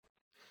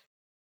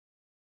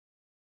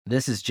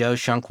This is Joe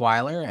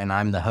Schunkweiler, and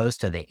I'm the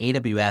host of the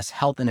AWS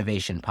Health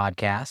Innovation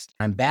Podcast.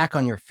 I'm back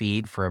on your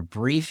feed for a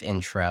brief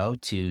intro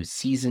to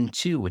Season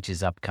 2, which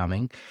is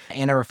upcoming,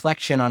 and a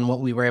reflection on what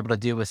we were able to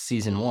do with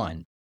Season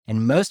 1.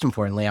 And most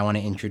importantly, I want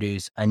to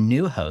introduce a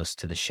new host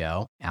to the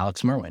show,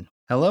 Alex Merwin.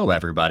 Hello,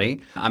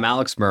 everybody. I'm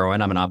Alex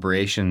Merwin. I'm an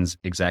operations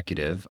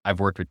executive. I've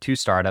worked with 2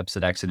 startups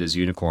that exited as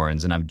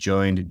unicorns, and I've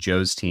joined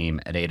Joe's team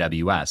at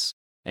AWS.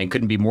 And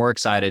couldn't be more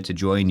excited to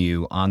join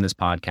you on this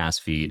podcast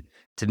feed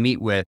to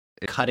meet with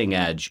cutting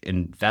edge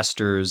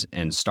investors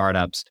and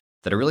startups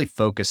that are really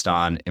focused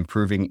on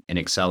improving and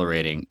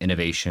accelerating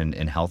innovation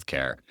in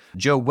healthcare.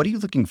 Joe, what are you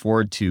looking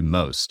forward to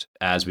most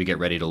as we get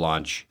ready to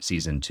launch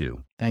Season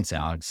 2? Thanks,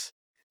 Alex.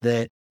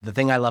 The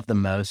thing I love the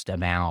most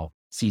about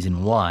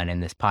Season 1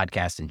 and this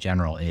podcast in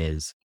general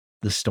is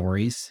the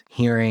stories,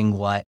 hearing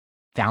what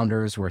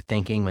founders were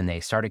thinking when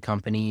they started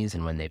companies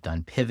and when they've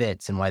done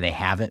pivots and why they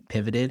haven't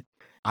pivoted.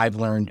 I've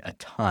learned a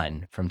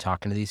ton from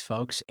talking to these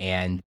folks,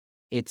 and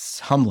it's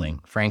humbling,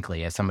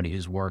 frankly, as somebody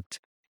who's worked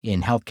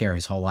in healthcare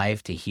his whole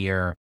life, to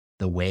hear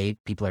the way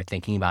people are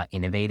thinking about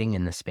innovating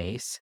in the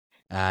space.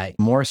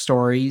 More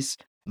stories,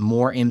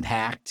 more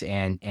impact,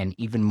 and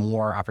even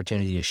more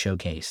opportunity to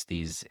showcase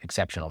these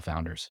exceptional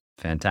founders.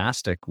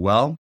 Fantastic.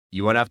 Well,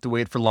 you won't have to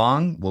wait for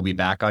long. We'll be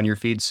back on your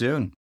feed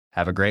soon.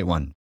 Have a great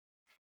one.